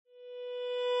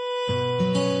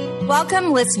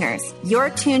Welcome, listeners.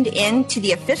 You're tuned in to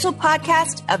the official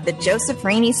podcast of the Joseph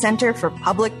Rainey Center for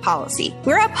Public Policy.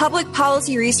 We're a public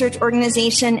policy research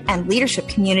organization and leadership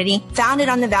community founded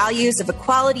on the values of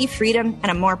equality, freedom,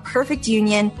 and a more perfect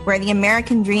union where the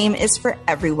American dream is for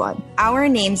everyone. Our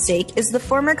namesake is the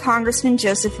former Congressman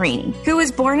Joseph Rainey, who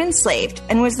was born enslaved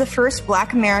and was the first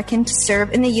Black American to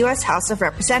serve in the U.S. House of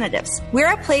Representatives.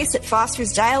 We're a place that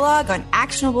fosters dialogue on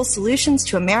actionable solutions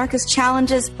to America's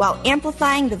challenges while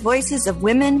amplifying the voices of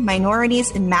women,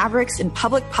 minorities, and mavericks in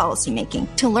public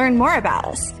policymaking. To learn more about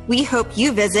us, we hope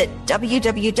you visit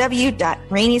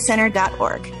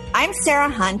www.raineycenter.org. I'm Sarah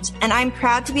Hunt, and I'm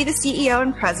proud to be the CEO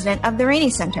and president of the Rainey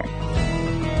Center.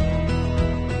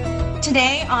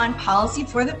 Today on Policy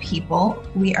for the People,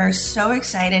 we are so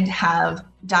excited to have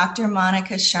Dr.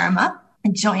 Monica Sharma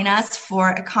join us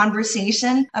for a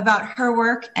conversation about her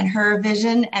work and her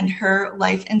vision and her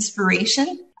life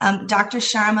inspiration. Dr.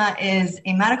 Sharma is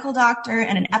a medical doctor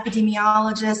and an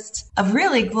epidemiologist of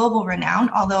really global renown,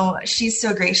 although she's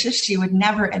so gracious, she would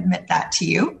never admit that to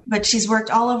you. But she's worked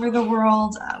all over the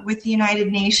world with the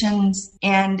United Nations,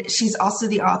 and she's also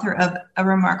the author of a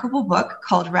remarkable book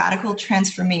called Radical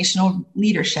Transformational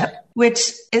Leadership,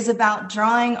 which is about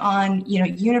drawing on,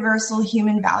 universal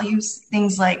human values,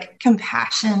 things like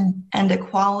compassion and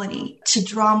equality, to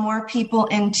draw more people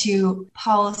into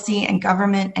policy and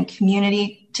government and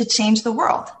community to change the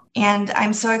world. And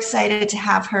I'm so excited to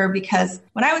have her because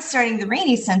when I was starting the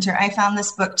Rainey Center, I found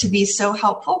this book to be so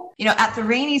helpful. At the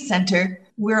Rainey Center,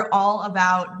 we're all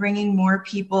about bringing more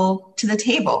people to the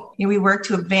table. We work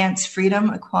to advance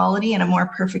freedom, equality, and a more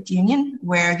perfect union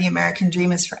where the American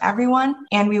dream is for everyone.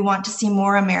 And we want to see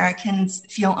more Americans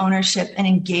feel ownership and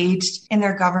engaged in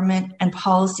their government and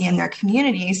policy in their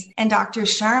communities. And Dr.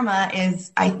 Sharma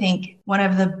is, I think, one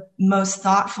of the most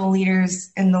thoughtful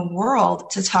leaders in the world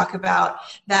to talk about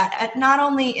that, not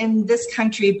only in this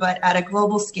country, but at a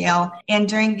global scale. And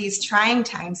during these trying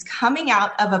times, coming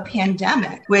out of a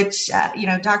pandemic, which,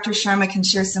 Dr. Sharma can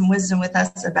share some wisdom with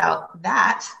us about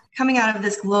that. Coming out of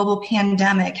this global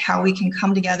pandemic, how we can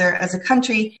come together as a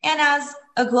country and as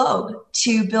a globe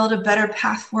to build a better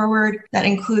path forward that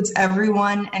includes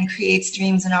everyone and creates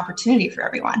dreams and opportunity for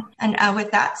everyone. And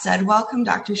with that said, welcome,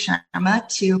 Dr. Sharma,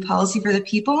 to Policy for the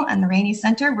People and the Rainey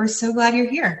Center. We're so glad you're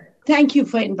here. Thank you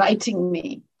for inviting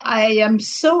me. I am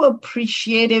so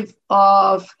appreciative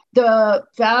of the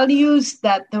values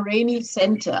that the Rainey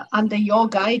Center, under your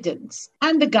guidance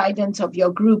and the guidance of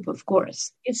your group, of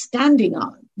course, is standing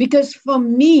on. Because for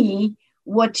me,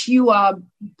 what you are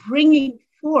bringing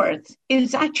forth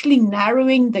is actually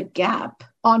narrowing the gap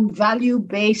on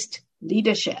value-based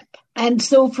leadership. And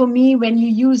so for me, when you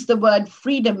use the word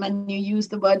freedom and you use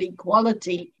the word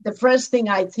equality, the first thing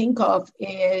I think of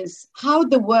is how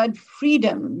the word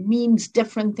freedom means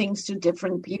different things to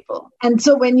different people. And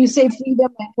so when you say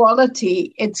freedom and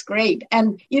equality, it's great.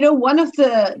 And, one of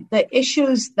the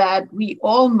issues that we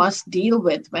all must deal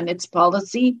with when it's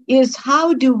policy is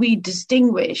how do we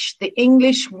distinguish the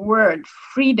English word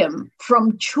freedom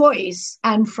from choice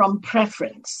and from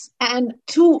preference? And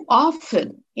too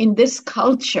often, in this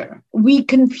culture, we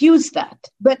confuse that.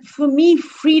 But for me,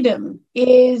 freedom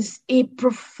is a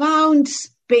profound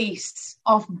space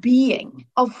of being,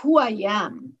 of who I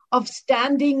am, of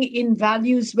standing in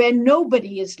values where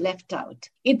nobody is left out.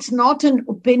 It's not an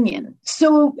opinion.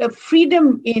 So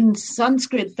freedom in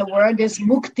Sanskrit, the word is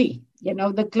mukti.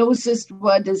 The closest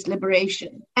word is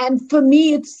liberation. And for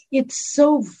me, it's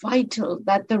so vital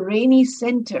that the Rainey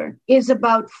Center is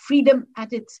about freedom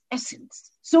at its essence.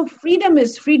 So freedom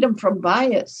is freedom from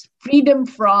bias, freedom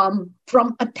from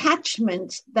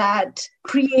attachments that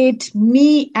create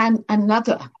me and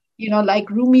another.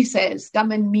 Like Rumi says,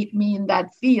 come and meet me in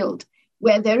that field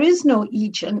where there is no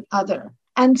each and other.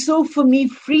 And so for me,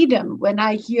 freedom, when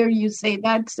I hear you say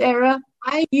that, Sarah,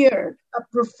 I hear a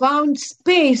profound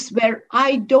space where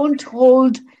I don't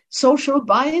hold social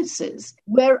biases,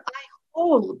 where I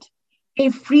hold a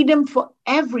freedom for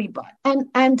everybody.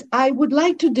 And I would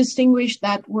like to distinguish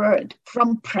that word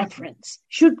from preference.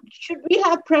 Should we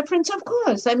have preference? Of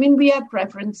course. I mean, we have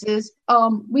preferences.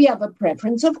 We have a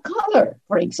preference of color,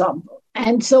 for example.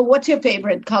 And so what's your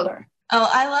favorite color? Oh,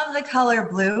 I love the color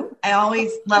blue. I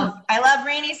love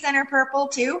Rainey Center purple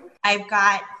too. I've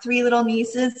got 3 little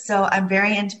nieces, so I'm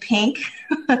very into pink.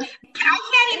 I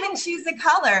can't even choose a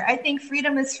color. I think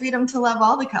freedom is freedom to love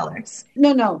all the colors.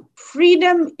 No.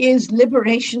 Freedom is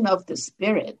liberation of the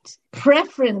spirit.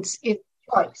 Preference is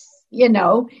choice.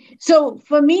 So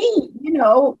for me,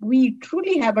 we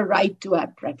truly have a right to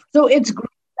have preference. So it's great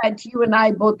that you and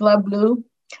I both love blue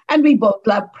and we both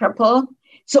love purple.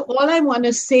 So all I want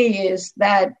to say is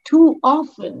that too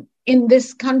often in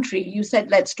this country, you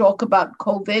said, let's talk about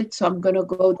COVID, so I'm going to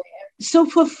go there. So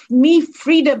for me,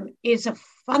 freedom is a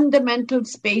fundamental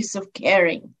space of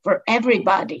caring for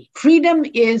everybody. Freedom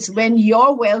is when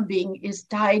your well-being is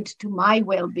tied to my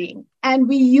well-being. And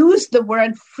we use the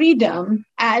word freedom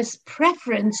as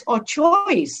preference or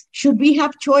choice. Should we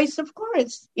have choice? Of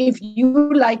course. If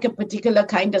you like a particular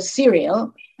kind of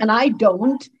cereal and I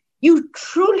don't, you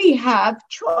truly have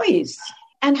choice.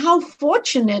 And how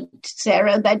fortunate,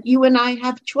 Sarah, that you and I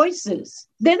have choices.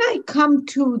 Then I come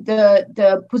to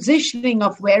the positioning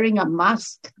of wearing a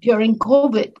mask during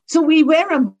COVID. So we wear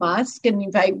a mask, and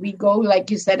in fact, we go, like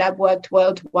you said, I've worked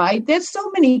worldwide. There's so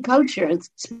many cultures,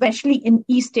 especially in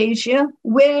East Asia,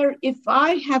 where if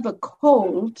I have a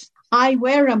cold, I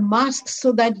wear a mask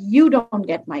so that you don't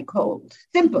get my cold.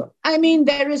 Simple. I mean,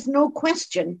 there is no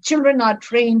question. Children are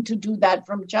trained to do that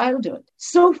from childhood.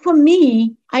 So for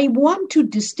me, I want to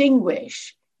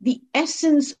distinguish the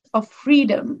essence of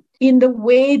freedom in the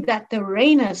way that the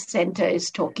Rainer Center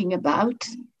is talking about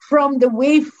from the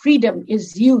way freedom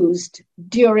is used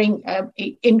during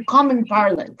in common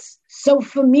parlance. So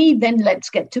for me, then let's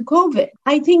get to COVID.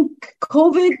 I think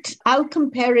COVID, I'll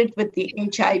compare it with the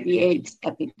HIV/AIDS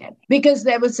epidemic, because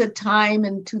there was a time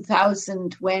in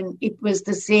 2000 when it was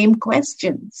the same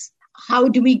questions. How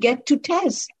do we get to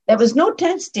test? There was no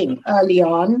testing early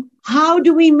on. How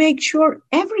do we make sure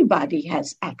everybody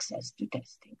has access to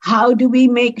testing? How do we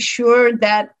make sure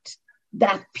that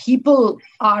people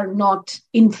are not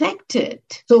infected?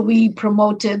 So we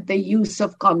promoted the use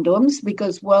of condoms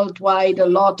because worldwide a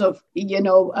lot of,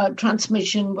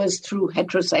 transmission was through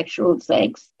heterosexual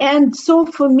sex. And so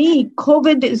for me,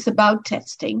 COVID is about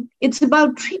testing. It's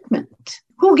about treatment.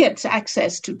 Who gets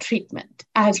access to treatment,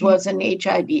 as was in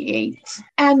HIV/AIDS?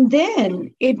 And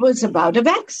then it was about a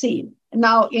vaccine.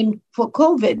 Now, for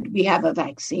COVID, we have a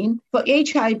vaccine. For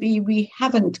HIV, we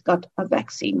haven't got a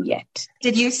vaccine yet.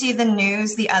 Did you see the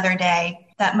news the other day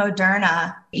that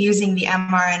Moderna, using the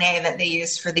mRNA that they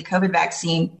used for the COVID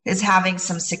vaccine, is having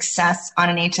some success on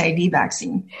an HIV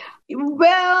vaccine?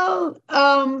 Well,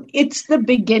 it's the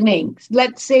beginning.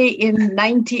 Let's say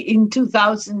in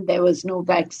 2000, there was no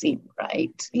vaccine,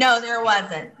 right? No, there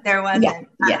wasn't.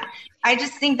 Yeah. I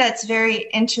just think that's very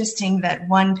interesting that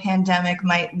one pandemic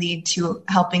might lead to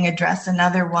helping address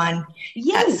another one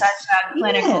at such a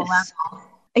clinical level.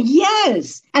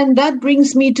 Yes. And that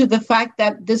brings me to the fact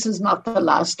that this is not the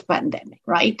last pandemic,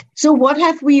 right? So what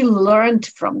have we learned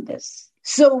from this?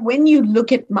 So when you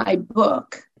look at my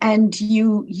book and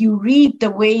you read the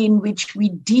way in which we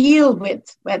deal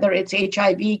with whether it's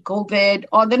HIV, COVID,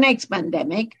 or the next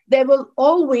pandemic, there will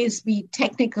always be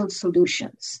technical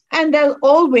solutions. And there'll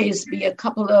always be a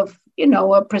couple of,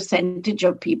 a percentage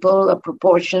of people, a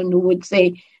proportion who would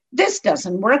say, this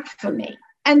doesn't work for me.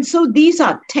 And so these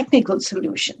are technical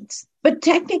solutions. But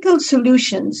technical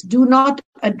solutions do not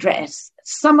address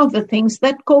some of the things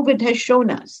that COVID has shown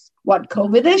us. What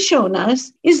COVID has shown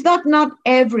us is that not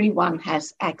everyone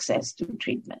has access to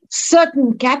treatment.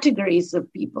 Certain categories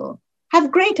of people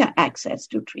have greater access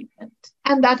to treatment.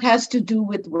 And that has to do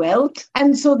with wealth.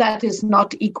 And so that is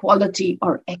not equality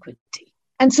or equity.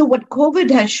 And so what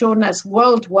COVID has shown us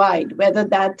worldwide, whether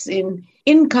that's in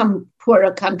income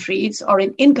poorer countries or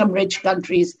in income rich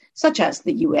countries such as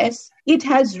the US, it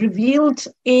has revealed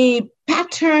a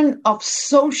pattern of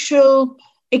social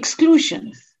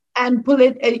exclusion. And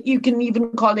you can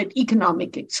even call it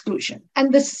economic exclusion.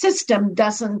 And the system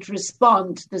doesn't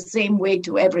respond the same way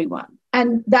to everyone.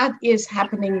 And that is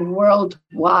happening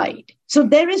worldwide. So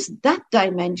there is that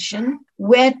dimension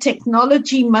where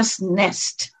technology must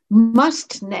nest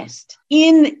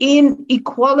in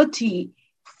equality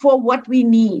for what we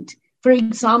need. For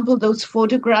example, those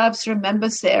photographs, remember,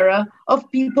 Sarah,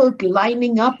 of people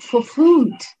lining up for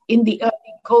food in the early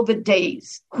COVID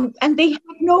days, and they have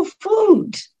no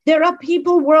food. There are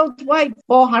people worldwide,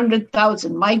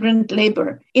 400,000 migrant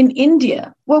labor in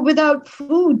India were without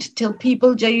food till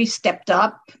people just stepped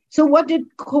up. So what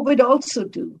did COVID also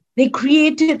do? They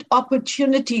created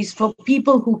opportunities for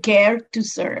people who care to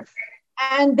serve.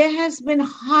 And there has been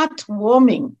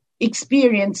heartwarming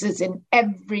experiences in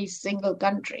every single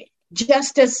country.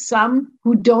 Just as some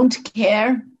who don't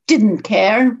care didn't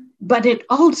care, but it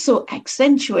also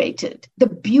accentuated the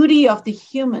beauty of the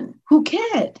human who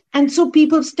cared. And so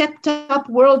people stepped up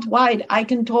worldwide. I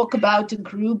can talk about a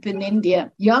group in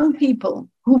India, young people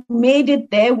who made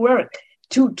it their work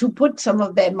to put some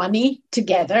of their money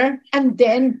together and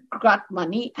then got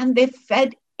money and they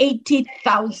fed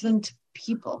 80,000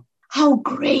 people. How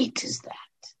great is that?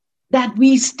 That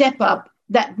we step up.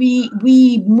 that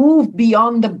we move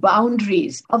beyond the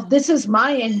boundaries of this is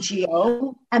my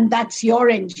NGO and that's your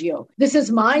NGO. This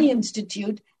is my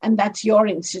institute and that's your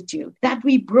institute. That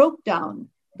we broke down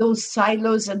those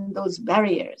silos and those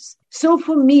barriers. So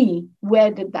for me,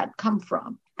 where did that come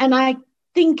from? And I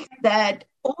think that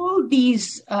all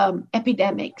these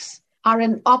epidemics are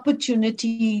an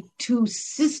opportunity to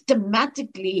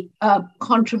systematically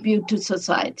contribute to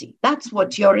society. That's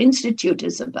what your institute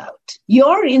is about.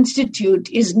 Your institute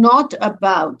is not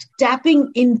about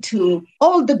tapping into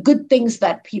all the good things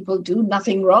that people do,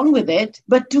 nothing wrong with it,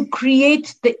 but to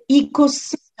create the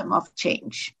ecosystem of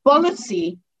change.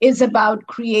 Policy is about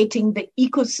creating the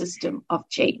ecosystem of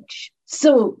change.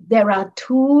 So there are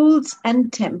tools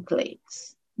and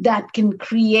templates that can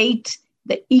create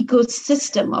the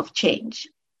ecosystem of change.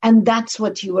 And that's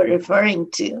what you were referring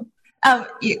to. Oh,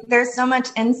 there's so much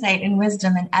insight and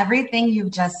wisdom in everything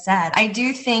you've just said. I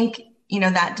do think,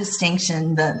 that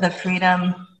distinction, the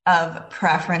freedom of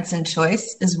preference and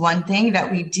choice is one thing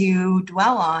that we do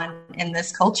dwell on in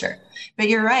this culture. But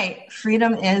you're right.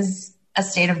 Freedom is a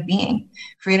state of being.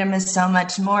 Freedom is so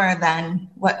much more than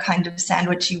what kind of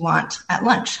sandwich you want at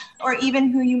lunch, or even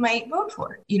who you might vote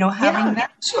for, having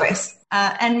that choice.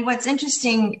 And what's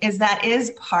interesting is that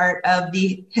is part of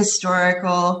the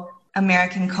historical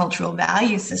American cultural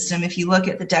value system. If you look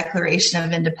at the Declaration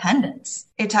of Independence,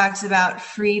 it talks about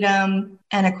freedom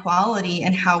and equality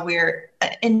and how we're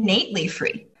innately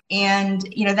free. And,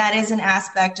 that is an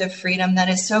aspect of freedom that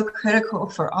is so critical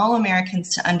for all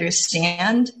Americans to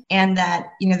understand, and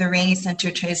that, the Rainey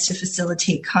Center tries to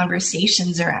facilitate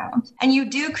conversations around. And you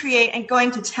do create, and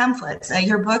going to templates,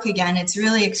 your book, again, it's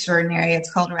really extraordinary. It's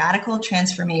called Radical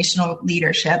Transformational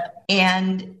Leadership.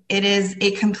 And it is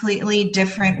a completely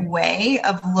different way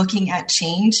of looking at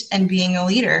change and being a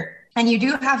leader. And you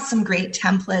do have some great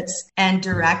templates and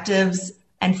directives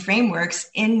and frameworks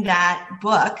in that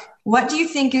book. What do you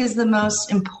think is the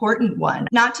most important one?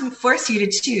 Not to force you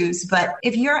to choose, but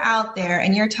if you're out there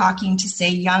and you're talking to, say,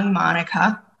 young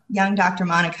Dr.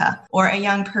 Monica, or a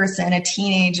young person, a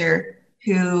teenager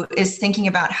who is thinking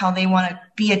about how they want to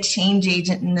be a change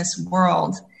agent in this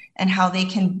world and how they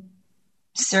can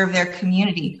serve their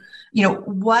community,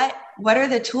 what are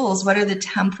the tools? What are the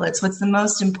templates? What's the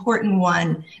most important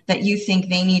one that you think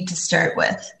they need to start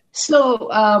with? So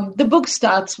the book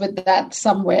starts with that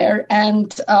somewhere,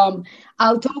 and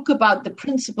I'll talk about the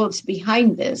principles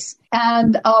behind this,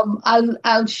 and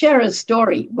I'll share a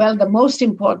story. Well, the most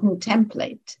important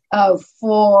template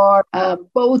for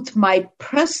both my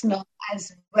personal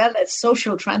as well as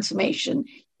social transformation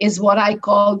is what I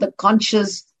call the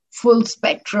conscious full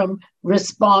spectrum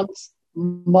response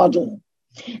model.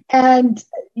 And,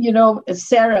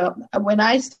 Sarah, when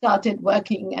I started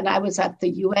working, and I was at the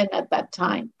UN at that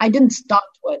time, I didn't start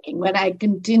working. When I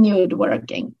continued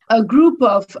working, a group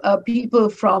of people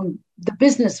from the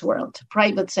business world,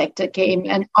 private sector, came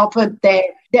and offered their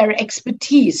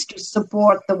expertise to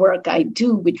support the work I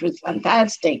do, which was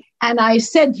fantastic. And I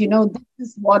said, this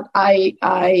is what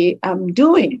I am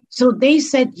doing. So they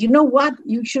said, you know what,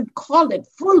 you should call it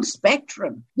full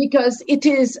spectrum, because it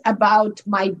is about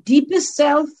my deepest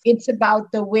self. It's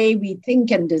about the way we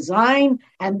think and design.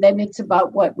 And then it's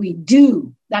about what we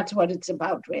do. That's what it's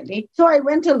about, really. So I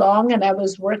went along, and I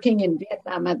was working in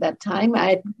Vietnam at that time. I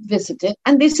had visited,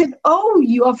 and they said, oh,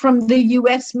 you are from the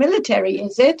US military,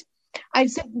 is it? I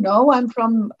said, no,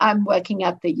 I'm working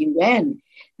at the UN.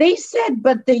 They said,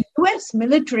 but the US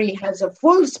military has a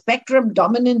full spectrum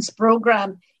dominance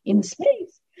program in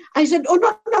space. I said,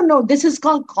 oh, no, this is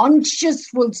called conscious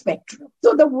full spectrum.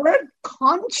 So the word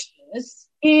conscious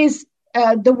is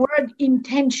the word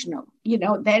intentional.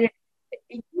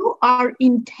 You are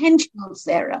intentional,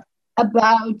 Sarah,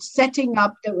 about setting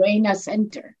up the Raina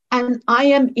Center. And I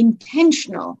am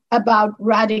intentional about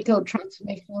radical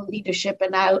transformational leadership.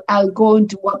 And I'll go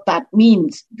into what that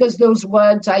means, because those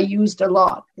words I used a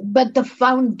lot. But the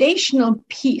foundational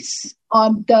piece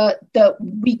on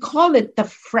we call it the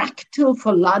fractal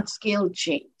for large scale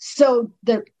change. So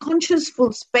the conscious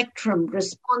full spectrum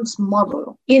response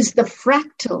model is the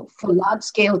fractal for large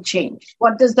scale change.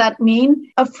 What does that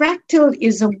mean? A fractal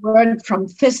is a word from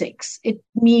physics. It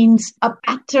means a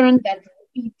pattern that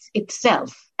repeats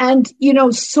itself. And,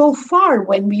 so far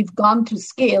when we've gone to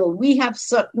scale, we have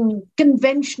certain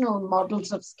conventional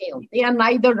models of scale. They are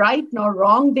neither right nor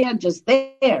wrong. They are just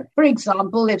there. For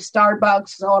example, if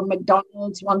Starbucks or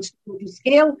McDonald's wants to go to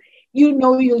scale,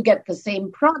 you'll get the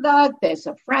same product. There's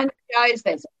a franchise,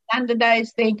 there's a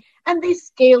standardized thing, and they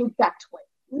scale that way.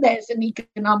 There's an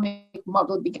economic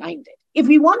model behind it. If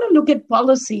we want to look at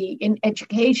policy in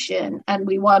education, and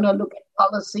we want to look at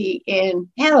policy in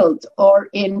health or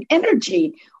in energy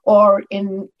or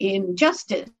in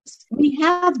justice. We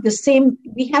have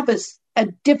a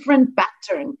different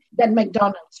pattern than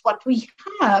McDonald's. What we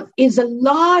have is a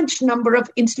large number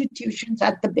of institutions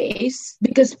at the base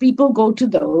because people go to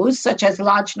those, such as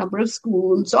large number of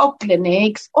schools or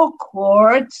clinics or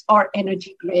courts or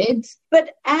energy grids.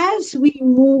 But as we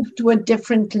move to a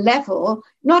different level,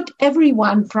 not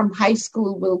everyone from high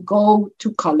school will go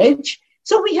to college.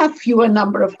 So we have fewer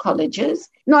number of colleges.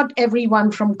 Not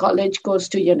everyone from college goes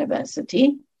to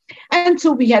university. And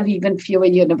so we have even fewer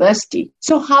universities.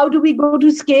 So how do we go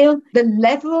to scale? The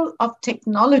level of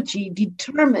technology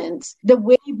determines the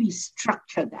way we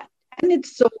structure that. And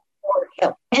it's so for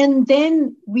help. And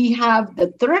then we have the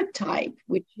third type,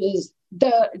 which is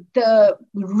the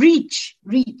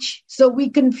reach. So we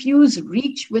confuse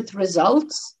reach with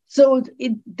results. So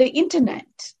the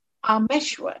internet, our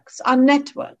meshworks, our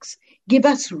networks give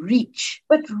us reach,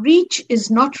 but reach is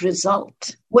not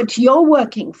result. What you're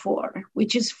working for,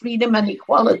 which is freedom and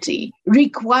equality,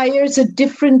 requires a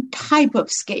different type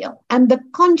of scale. And the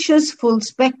conscious full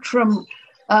spectrum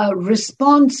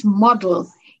response model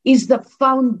is the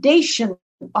foundation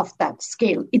of that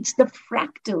scale. It's the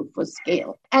fractal for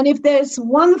scale. And if there's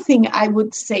one thing I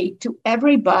would say to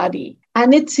everybody,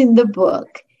 and it's in the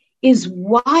book, is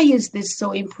why is this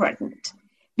so important?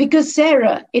 Because,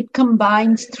 Sarah, it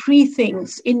combines three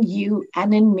things in you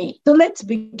and in me. So let's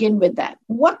begin with that.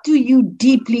 What do you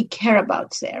deeply care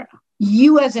about, Sarah?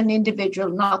 You as an individual,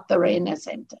 not the RAINA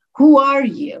Center. Who are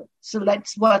you? So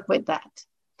let's work with that.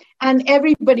 And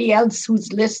everybody else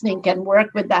who's listening can work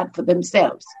with that for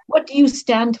themselves. What do you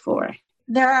stand for?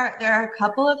 There are a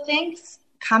couple of things.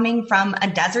 Coming from a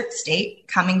desert state,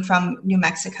 coming from New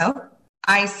Mexico,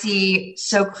 I see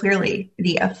so clearly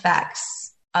the effects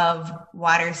of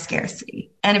water scarcity.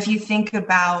 And if you think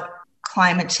about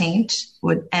climate change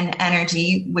and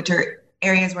energy, which are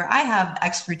areas where I have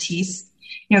expertise,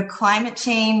 climate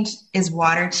change is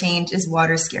water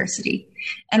scarcity.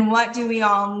 And what do we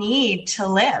all need to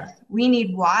live? We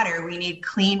need water. We need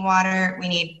clean water. We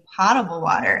need potable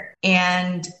water.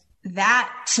 And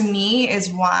that, to me, is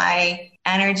why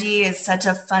energy is such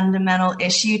a fundamental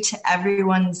issue to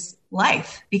everyone's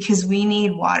life, because we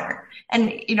need water.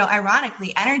 And,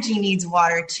 ironically, energy needs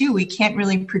water too. We can't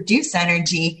really produce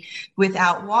energy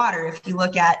without water if you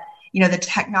look at, the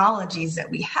technologies that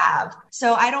we have.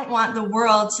 So I don't want the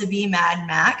world to be Mad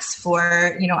Max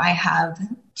for, I have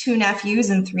 2 nephews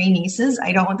and 3 nieces.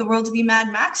 I don't want the world to be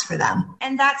Mad Max for them.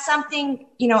 And that's something,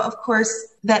 of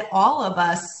course, that all of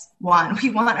us want. We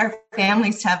want our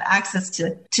families to have access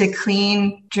to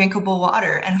clean, drinkable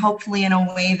water, and hopefully in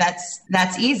a way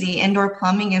that's easy. Indoor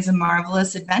plumbing is a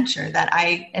marvelous adventure that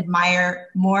I admire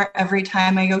more every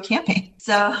time I go camping.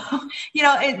 So,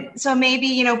 so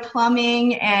maybe,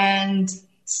 plumbing and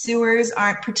sewers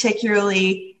aren't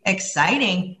particularly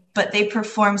exciting, but they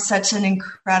perform such an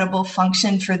incredible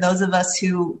function for those of us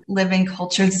who live in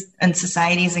cultures and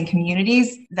societies and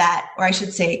communities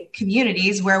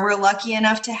communities where we're lucky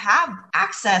enough to have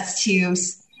access to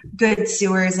good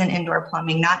sewers and indoor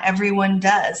plumbing. Not everyone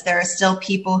does. There are still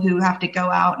people who have to go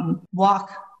out and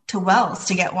walk to wells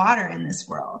to get water in this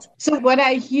world. So what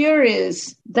I hear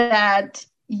is that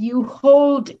you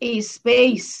hold a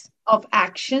space of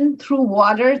action through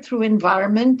water, through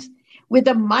environment, with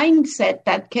a mindset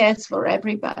that cares for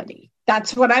everybody.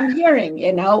 That's what I'm hearing,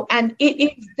 and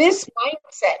it's this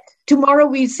mindset. Tomorrow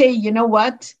we say, you know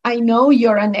what? I know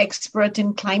you're an expert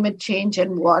in climate change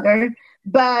and water,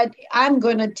 but I'm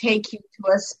going to take you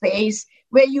to a space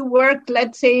where you work,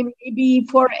 let's say, maybe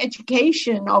for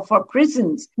education or for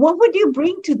prisons. What would you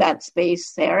bring to that space,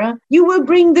 Sarah? You will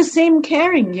bring the same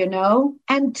caring,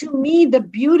 And to me, the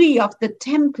beauty of the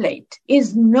template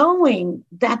is knowing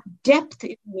that depth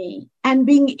in me and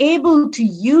being able to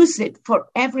use it for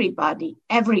everybody,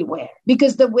 everywhere.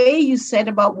 Because the way you said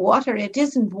about water, it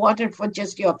isn't water for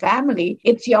just your family.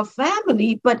 It's your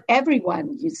family, but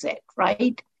everyone, you said,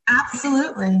 right?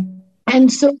 Absolutely.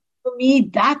 And so for me,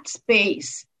 that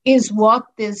space is what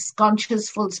this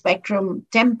conscious full spectrum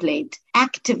template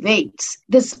activates.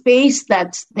 The space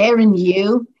that's there in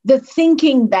you, the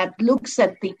thinking that looks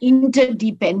at the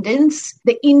interdependence,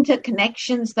 the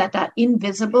interconnections that are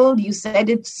invisible. You said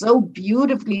it so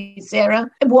beautifully,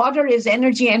 Sarah. Water is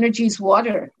energy, energy is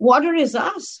water. Water is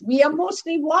us. We are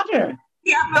mostly water.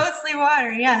 Yeah, mostly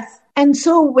water, yes. And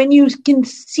so when you can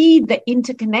see the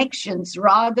interconnections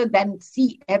rather than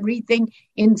see everything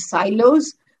in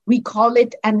silos, we call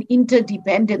it an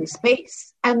interdependent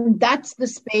space. And that's the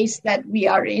space that we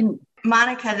are in.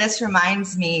 Monica, this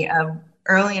reminds me of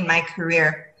early in my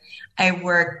career, I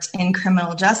worked in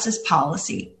criminal justice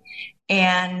policy.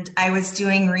 and I was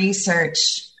doing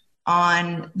research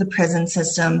on the prison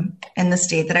system in the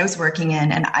state that I was working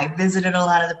in. And I visited a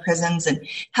lot of the prisons, and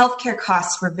healthcare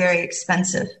costs were very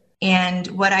expensive. And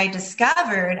what I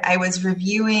discovered, I was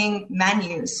reviewing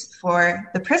menus for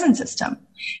the prison system.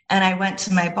 And I went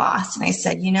to my boss and I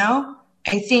said,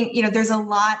 I think, there's a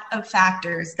lot of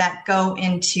factors that go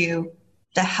into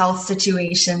the health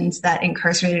situations that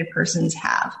incarcerated persons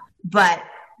have, but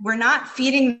we're not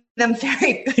feeding them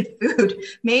very good food.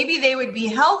 Maybe they would be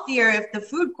healthier if the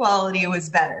food quality was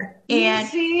better. And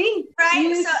and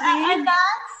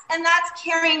that's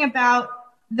caring about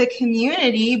the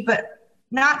community, but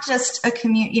not just the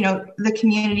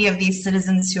community of these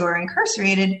citizens who are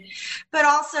incarcerated, but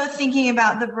also thinking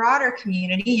about the broader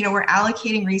community. We're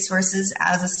allocating resources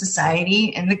as a society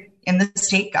in the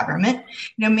state government.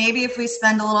 Maybe if we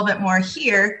spend a little bit more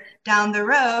here down the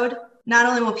road, not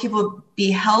only will people be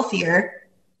healthier,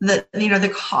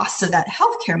 the costs of that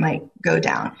healthcare might go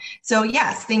down. So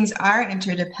yes, things are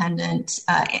interdependent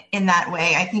in that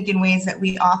way. I think in ways that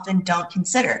we often don't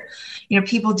consider.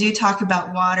 People do talk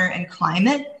about water and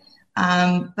climate,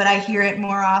 but I hear it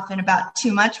more often about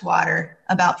too much water,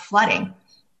 about flooding,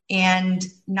 and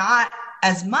not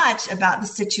as much about the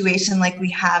situation like we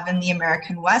have in the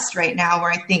American West right now, where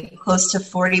I think close to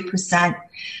 40%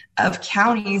 of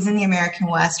counties in the American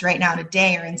West right now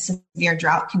today are in severe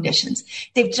drought conditions.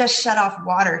 They've just shut off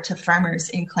water to farmers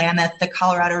in Klamath. The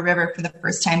Colorado River, for the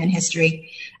first time in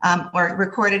history, or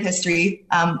recorded history,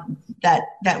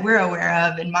 that we're aware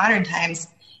of in modern times,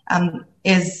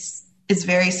 is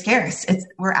very scarce.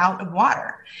 We're out of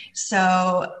water.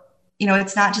 So,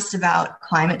 it's not just about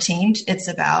climate change. It's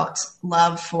about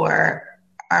love for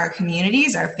our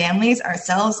communities, our families,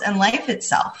 ourselves, and life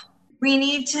itself. We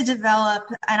need to develop,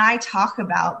 and I talk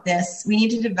about this, we need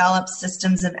to develop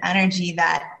systems of energy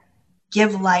that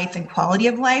give life and quality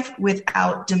of life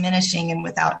without diminishing and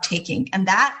without taking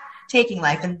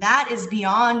life. And that is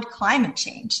beyond climate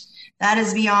change. That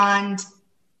is beyond,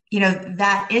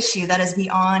 that issue. That is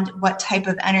beyond what type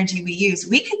of energy we use.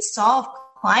 We could solve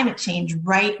climate change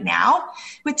right now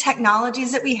with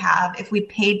technologies that we have if we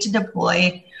paid to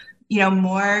deploy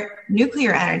more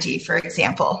nuclear energy, for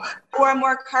example, or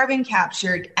more carbon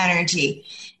captured energy.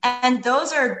 And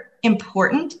those are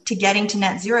important to getting to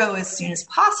net zero as soon as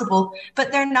possible,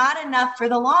 but they're not enough for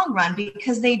the long run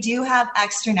because they do have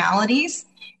externalities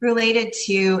related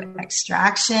to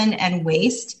extraction and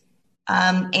waste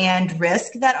and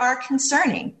risk that are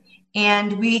concerning.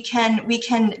 And we can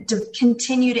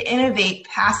continue to innovate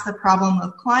past the problem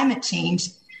of climate change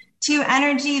to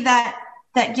energy that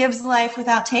gives life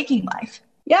without taking life.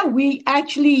 Yeah, we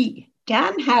actually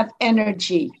can have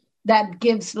energy that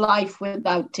gives life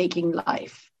without taking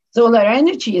life. Solar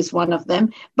energy is one of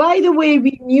them. By the way,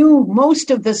 we knew most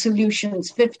of the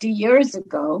solutions 50 years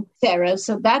ago, Sarah,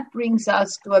 so that brings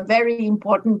us to a very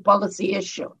important policy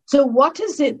issue. So what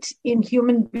is it in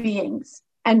human beings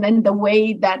and in the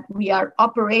way that we are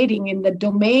operating in the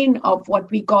domain of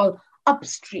what we call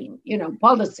upstream,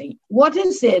 policy? What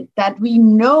is it that we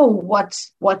know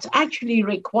what's actually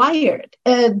required,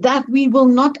 that we will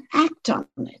not act on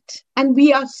it? And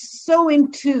we are so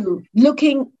into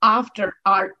looking after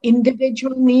our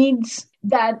individual needs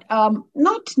that,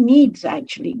 not needs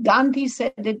actually. Gandhi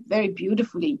said it very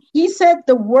beautifully. He said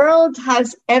the world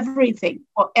has everything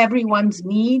for everyone's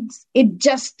needs. It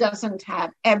just doesn't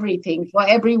have everything for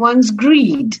everyone's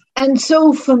greed. And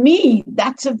so for me,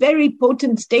 that's a very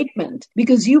potent statement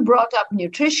because you brought up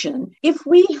nutrition. If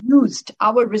we used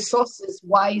our resources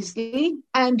wisely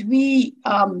and we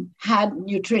had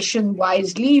nutrition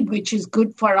wisely, which is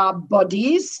good for our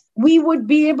bodies, we would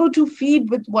be able to feed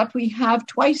with what we have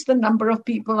twice the number of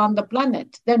people on the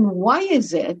planet. Then why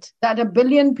is it that 1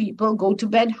 billion people go to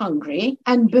bed hungry?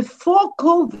 And before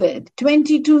COVID,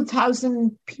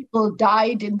 22,000 people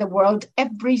died in the world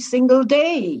every single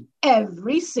day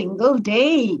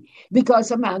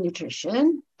because of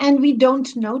malnutrition. And we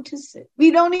don't notice it. We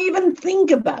don't even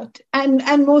think about it.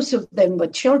 And most of them were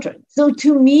children. So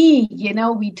to me,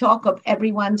 we talk of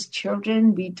everyone's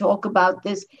children. We talk about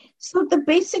this. So the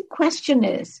basic question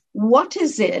is, what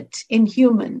is it in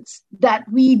humans that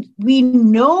we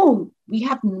know, we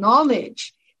have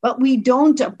knowledge, but we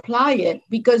don't apply it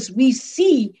because we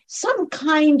see some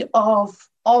kind of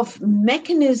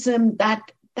mechanism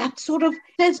that that sort of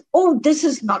says, oh, this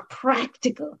is not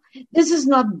practical. This is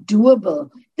not doable.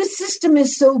 The system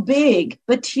is so big.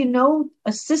 But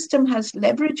a system has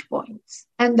leverage points.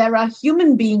 And there are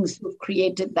human beings who've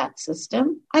created that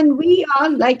system. And we are,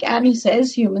 like Annie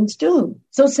says, humans too.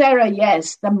 So, Sarah,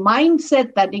 yes, the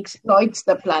mindset that exploits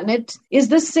the planet is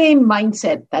the same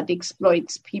mindset that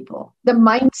exploits people. The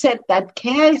mindset that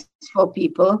cares for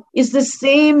people is the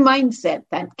same mindset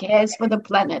that cares for the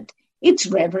planet. It's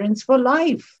reverence for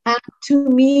life. And to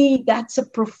me, that's a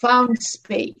profound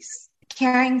space.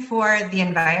 Caring for the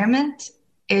environment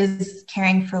is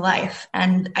caring for life.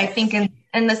 And I think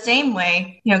in the same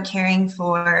way, caring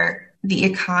for the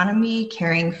economy,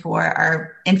 caring for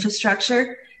our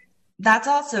infrastructure, that's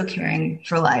also caring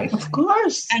for life. Of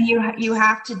course. And you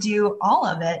have to do all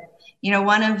of it.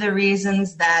 One of the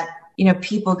reasons that,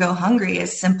 people go hungry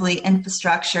is simply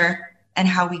infrastructure and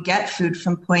how we get food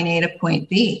from point A to point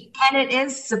B. And it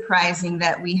is surprising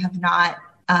that we have not,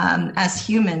 as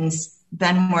humans,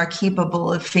 been more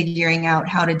capable of figuring out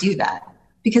how to do that,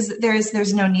 because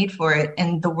there's no need for it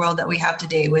in the world that we have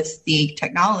today with the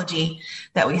technology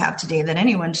that we have today, that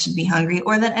anyone should be hungry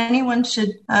or that anyone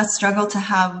should struggle to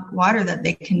have water that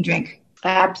they can drink.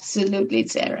 Absolutely,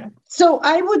 Sarah. So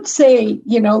I would say,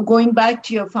 going back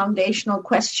to your foundational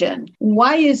question,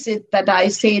 why is it that I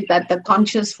say that the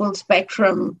conscious full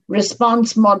spectrum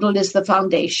response model is the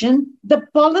foundation? The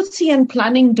policy and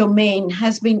planning domain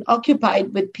has been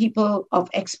occupied with people of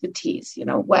expertise,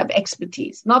 who have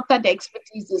expertise. Not that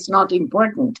expertise is not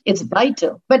important, it's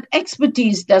vital, but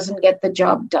expertise doesn't get the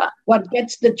job done. What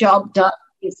gets the job done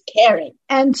is caring.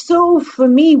 And so for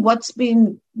me, what's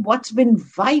been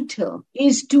vital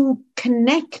is to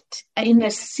connect in a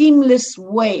seamless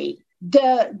way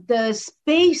the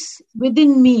space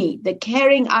within me, the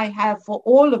caring I have for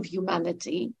all of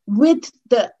humanity, with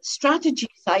the strategies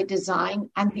I design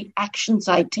and the actions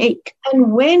I take.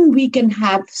 And when we can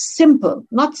have simple,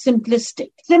 not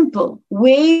simplistic, simple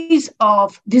ways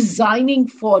of designing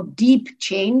for deep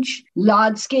change,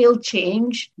 large-scale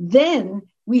change, then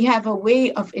we have a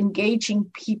way of engaging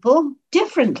people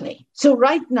differently. So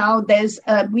right now,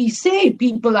 we say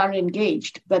people are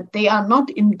engaged, but they are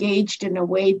not engaged in a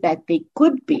way that they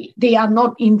could be. They are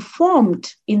not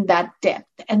informed in that depth.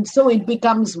 And so it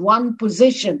becomes one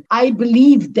position. I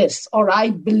believe this, or I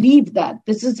believe that.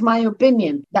 This is my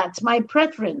opinion. That's my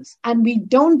preference. And we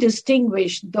don't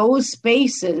distinguish those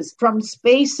spaces from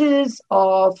spaces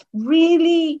of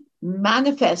really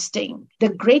manifesting the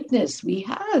greatness we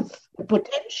have, the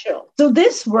potential. So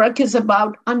this work is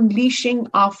about unleashing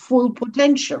our full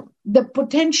potential, the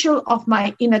potential of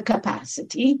my inner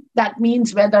capacity. That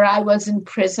means whether I was in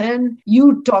prison,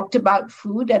 you talked about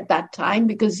food at that time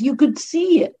because you could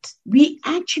see it. We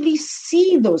actually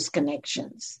see those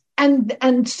connections.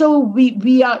 And so we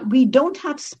don't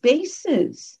have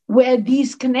spaces where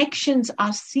these connections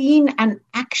are seen and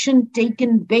action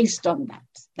taken based on that.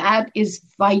 That is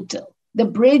vital. The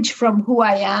bridge from who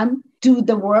I am to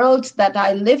the world that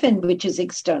I live in, which is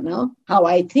external, how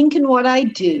I think and what I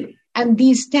do. And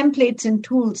these templates and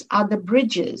tools are the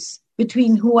bridges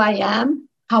between who I am,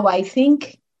 how I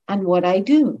think, and what I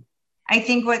do. I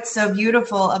think what's so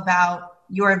beautiful about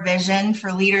your vision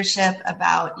for leadership,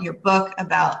 about your book,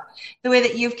 about the way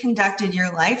that you've conducted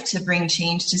your life to bring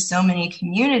change to so many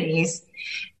communities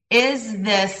is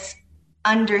this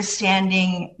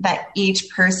understanding that each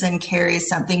person carries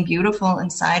something beautiful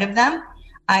inside of them.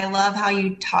 I love how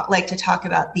you like to talk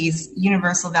about these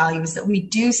universal values that we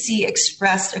do see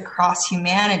expressed across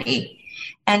humanity,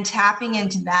 and tapping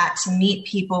into that to meet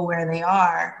people where they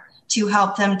are, to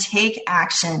help them take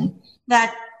action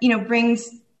that, brings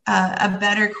a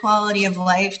better quality of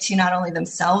life to not only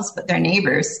themselves, but their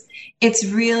neighbors. It's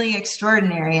really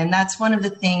extraordinary. And that's one of the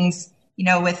things,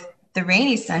 with the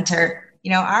Rainey Center,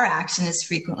 our action is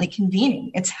frequently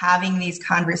convening. It's having these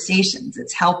conversations.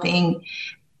 It's helping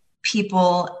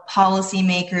people,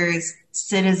 policymakers,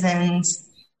 citizens,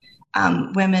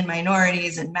 women,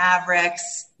 minorities, and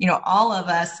mavericks, all of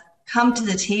us come to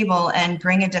the table and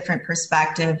bring a different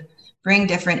perspective, bring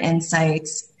different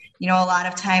insights. A lot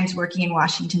of times working in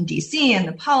Washington, D.C. in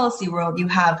the policy world, you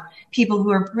have people who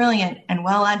are brilliant and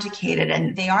well-educated,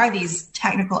 and they are these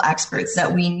technical experts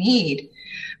that we need.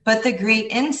 But the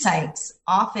great insights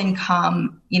often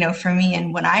come, for me,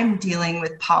 and when I'm dealing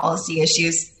with policy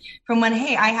issues, from when,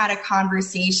 hey, I had a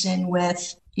conversation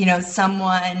with,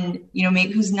 someone,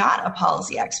 maybe who's not a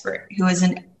policy expert, who is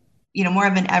more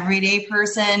of an everyday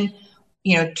person,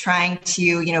 trying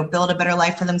to, build a better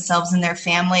life for themselves and their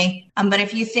family. But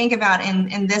if you think about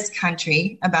in this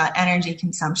country about energy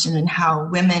consumption and how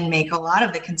women make a lot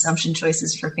of the consumption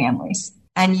choices for families,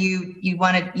 and you go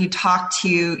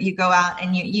out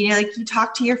and you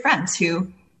talk to your friends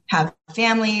who have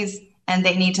families and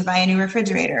they need to buy a new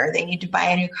refrigerator or they need to buy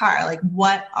a new car. Like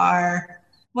what are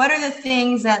the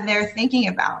things that they're thinking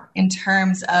about in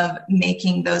terms of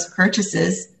making those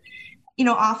purchases?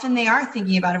 Often they are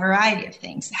thinking about a variety of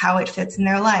things, how it fits in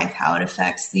their life, how it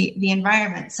affects the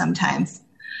environment sometimes.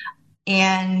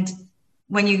 And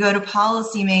when you go to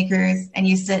policymakers and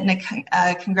you sit in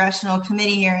a congressional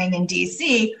committee hearing in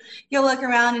DC, you'll look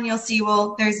around and you'll see,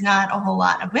 well, there's not a whole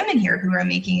lot of women here who are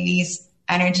making these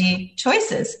energy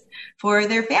choices for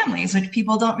their families, which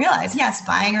people don't realize. Yes,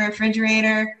 buying a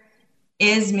refrigerator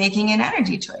is making an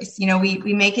energy choice.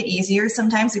 We make it easier.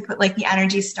 Sometimes we put like the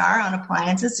Energy Star on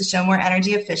appliances to show more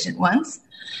energy efficient ones,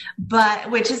 but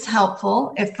which is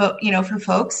helpful for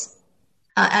folks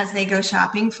as they go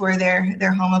shopping for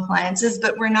their home appliances.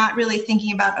 But we're not really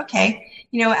thinking about, okay,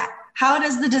 how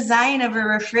does the design of a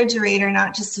refrigerator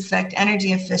not just affect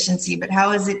energy efficiency, but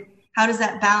how does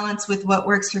that balance with what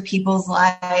works for people's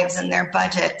lives and their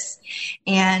budgets?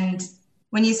 And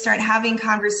when you start having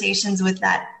conversations with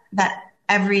that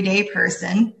everyday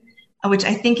person, which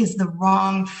I think is the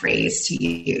wrong phrase to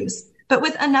use, but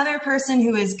with another person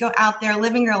who is out there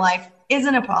living their life,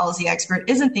 isn't a policy expert,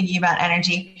 isn't thinking about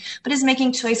energy, but is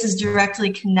making choices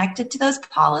directly connected to those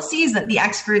policies that the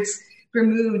experts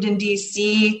removed in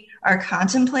DC are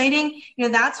contemplating,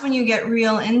 that's when you get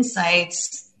real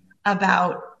insights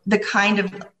about the kind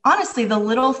of, honestly, the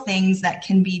little things that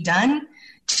can be done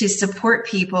to support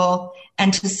people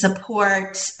and to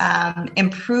support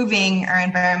improving our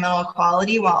environmental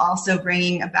quality while also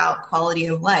bringing about quality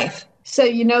of life. So,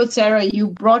 Sarah, you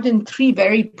brought in 3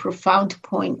 very profound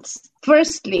points.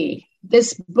 Firstly,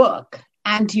 this book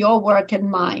and your work and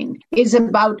mine is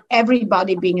about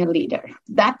everybody being a leader.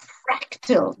 That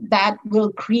fractal that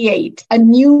will create a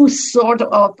new sort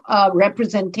of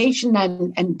representation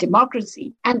and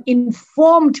democracy, and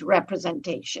informed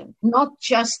representation, not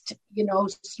just,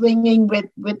 swinging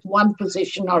with one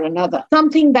position or another,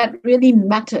 something that really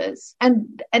matters.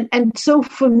 And so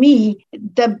for me,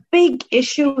 the big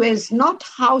issue is not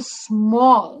how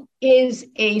small is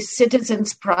a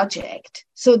citizen's project.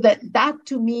 So that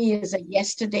to me is a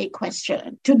yesterday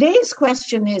question. Today's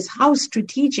question is, how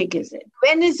strategic is it?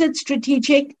 When is it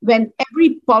strategic? When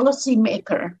every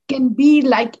policymaker can be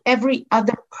like every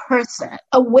other person,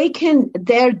 awaken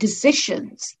their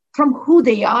decisions from who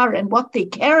they are and what they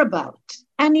care about,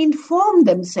 and inform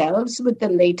themselves with the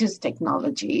latest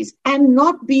technologies, and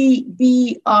not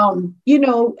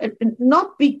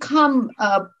not become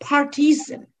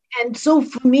partisan. And so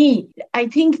for me, I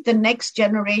think the next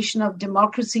generation of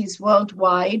democracies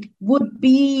worldwide would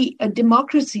be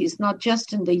democracies, not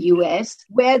just in the US,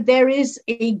 where there is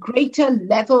a greater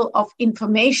level of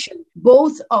information,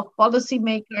 both of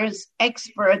policymakers,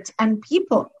 experts, and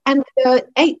people. And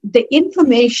the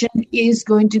information is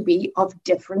going to be of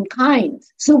different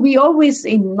kinds. So we always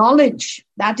say knowledge,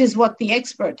 that is what the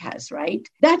expert has, right?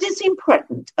 That is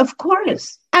important, of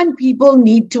course. And people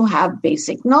need to have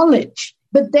basic knowledge.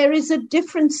 But there is a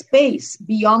different space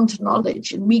beyond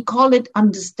knowledge, and we call it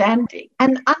understanding.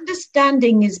 And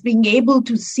understanding is being able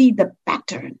to see the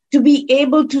pattern, to be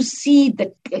able to see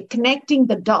the connecting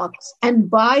the dots. And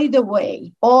by the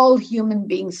way, all human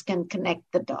beings can connect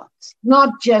the dots,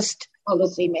 not just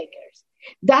policymakers.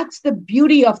 That's the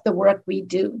beauty of the work we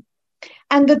do.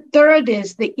 And the third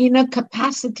is the inner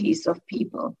capacities of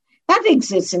people. That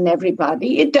exists in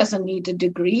everybody. It doesn't need a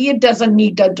degree. It doesn't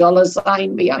need a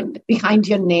 $sign behind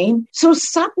your name. So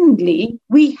suddenly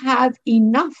we have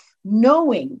enough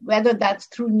knowing, whether that's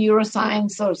through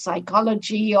neuroscience or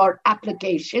psychology or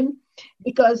application,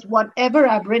 because whatever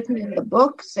I've written in the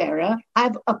book, Sarah,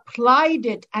 I've applied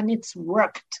it and it's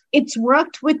worked. It's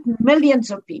worked with millions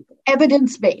of people,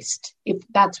 evidence-based, if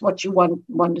that's what you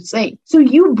want to say. So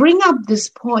you bring up this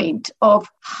point of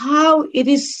how it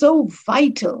is so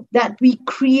vital that we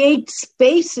create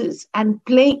spaces and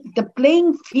the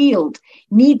playing field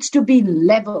needs to be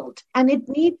leveled. And it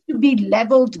needs to be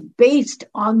leveled based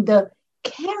on the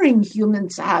caring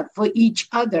humans have for each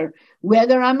other,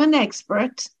 whether I'm an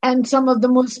expert. And some of the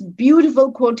most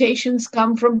beautiful quotations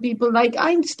come from people like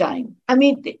Einstein. I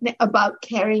mean, about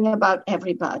caring about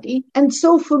everybody. And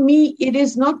so for me, it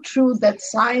is not true that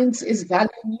science is value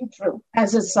neutral.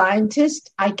 As a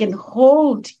scientist, I can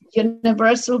hold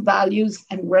universal values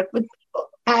and work with people.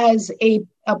 As a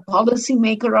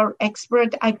policymaker or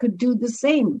expert, I could do the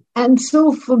same. And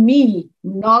so for me,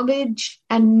 knowledge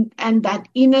and that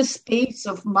inner space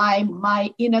of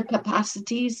my inner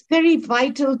capacities, very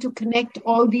vital to connect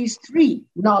all these 3: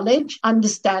 knowledge,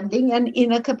 understanding, and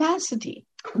inner capacity,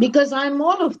 because I'm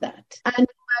all of that. And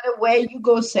matter where you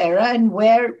go, Sarah, and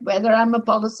whether I'm a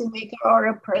policymaker or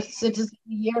a citizen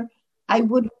here, I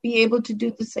would be able to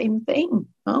do the same thing.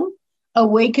 No?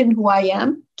 Awaken who I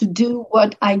am to do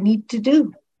what I need to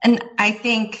do. And I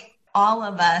think all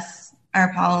of us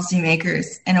are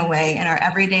policymakers in a way in our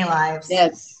everyday lives.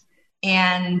 Yes.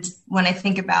 And when I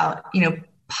think about,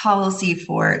 policy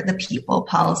for the people,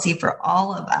 policy for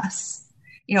all of us,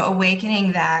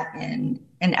 awakening that in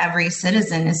every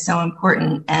citizen is so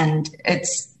important. And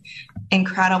it's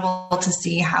incredible to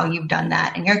see how you've done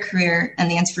that in your career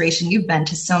and the inspiration you've been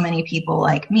to so many people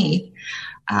like me.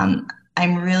 I'm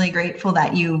really grateful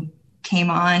that you came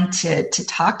on to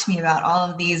talk to me about all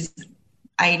of these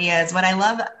ideas. One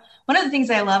of the things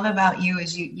I love about you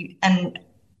is you and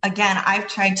again, I've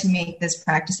tried to make this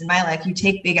practice in my life. You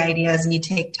take big ideas and you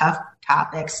take tough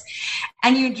topics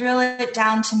and you drill it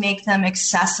down to make them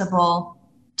accessible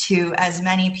to as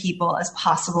many people as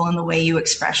possible in the way you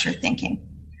express your thinking.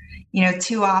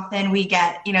 Too often we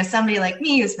get, somebody like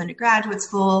me who's been to graduate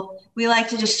school, we like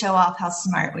to just show off how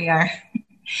smart we are.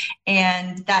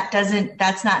 And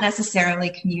that's not necessarily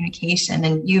communication.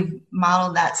 And you've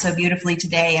modeled that so beautifully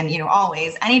today. And,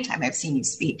 always, anytime I've seen you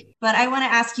speak. But I want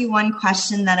to ask you one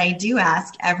question that I do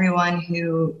ask everyone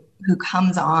who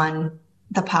comes on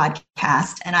the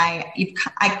podcast. And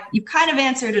you've kind of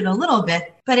answered it a little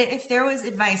bit, but if there was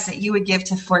advice that you would give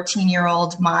to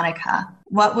 14-year-old Monica,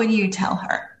 what would you tell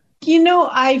her?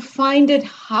 I find it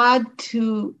hard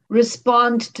to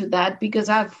respond to that because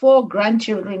I have 4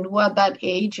 grandchildren who are that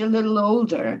age, a little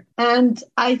older. And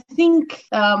I think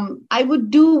I would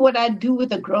do what I do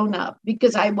with a grown-up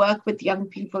because I work with young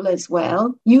people as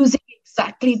well, using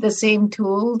exactly the same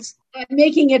tools. And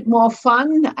making it more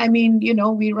fun. I mean,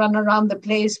 we run around the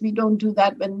place. We don't do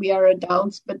that when we are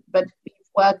adults, but we've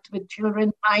worked with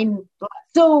children.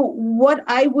 So what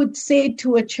I would say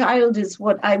to a child is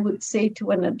what I would say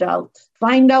to an adult.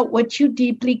 Find out what you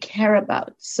deeply care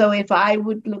about. So if I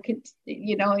would look at,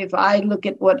 if I look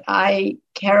at what I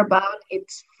care about,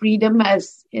 it's freedom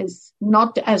is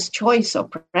not as choice or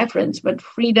preference, but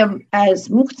freedom as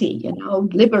mukti,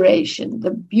 liberation,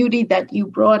 the beauty that you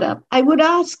brought up. I would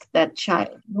ask that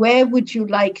child, what would you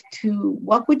like to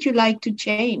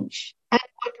change? And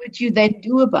what would you then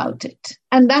do about it?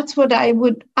 And that's what I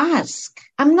would ask.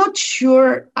 I'm not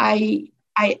sure I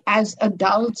as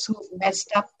adults who've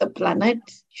messed up the planet,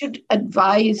 should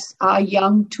advise our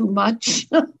young too much.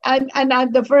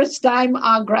 and the first time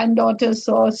our granddaughter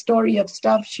saw a story of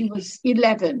stuff, she was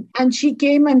 11. And she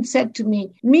came and said to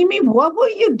me, Mimi, what were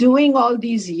you doing all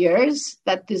these years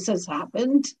that this has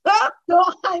happened? No,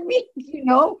 I mean,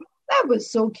 that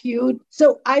was so cute.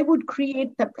 So I would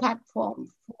create the platform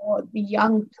for the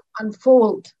young to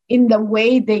unfold in the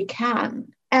way they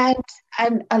can and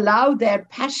allow their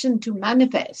passion to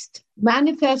manifest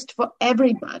for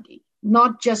everybody,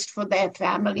 not just for their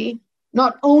family,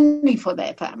 not only for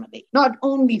their family, not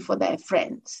only for their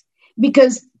friends.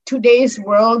 Because today's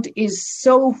world is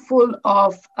so full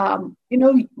of,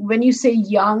 when you say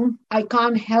young, I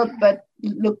can't help but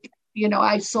look.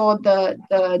 I saw the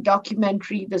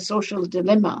documentary, The Social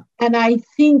Dilemma, and I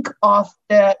think of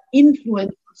the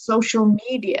influence of social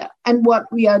media and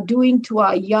what we are doing to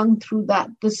our young through that,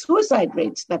 the suicide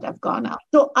rates that have gone up.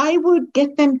 So I would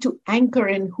get them to anchor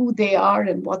in who they are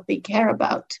and what they care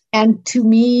about. And to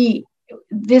me,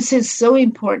 this is so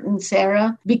important,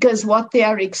 Sarah, because what they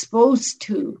are exposed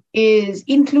to is,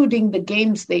 including the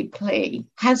games they play,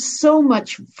 has so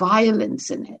much violence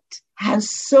in it, has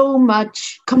so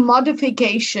much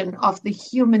commodification of the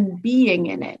human being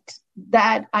in it,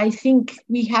 that I think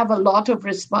we have a lot of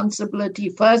responsibility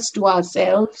first to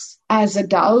ourselves as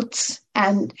adults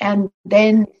and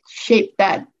then shape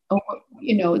that,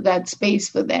 that space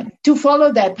for them to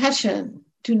follow their passion,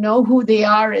 to know who they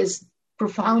are as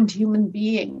profound human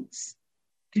beings,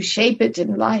 to shape it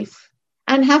in life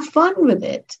and have fun with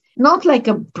it, not like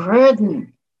a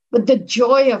burden, but the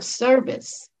joy of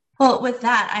service. Well, with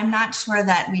that, I'm not sure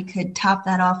that we could top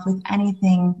that off with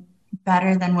anything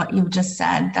better than what you've just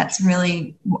said. That's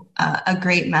really a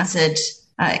great message.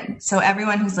 So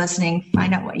everyone who's listening,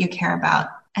 find out what you care about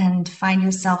and find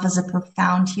yourself as a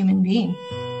profound human being.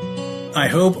 I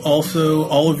hope also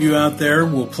all of you out there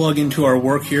will plug into our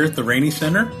work here at the Rainey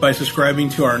Center by subscribing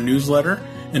to our newsletter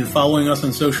and following us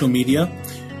on social media.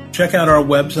 Check out our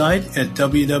website at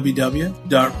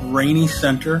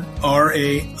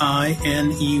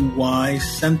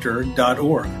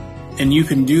www.raineycenter.org. And you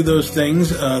can do those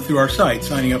things through our site,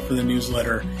 signing up for the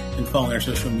newsletter and following our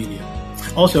social media.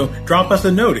 Also, drop us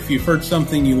a note if you've heard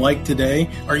something you liked today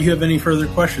or you have any further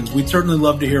questions. We'd certainly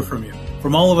love to hear from you.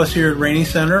 From all of us here at Rainey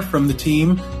Center, from the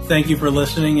team, thank you for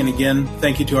listening. And again,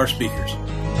 thank you to our speakers.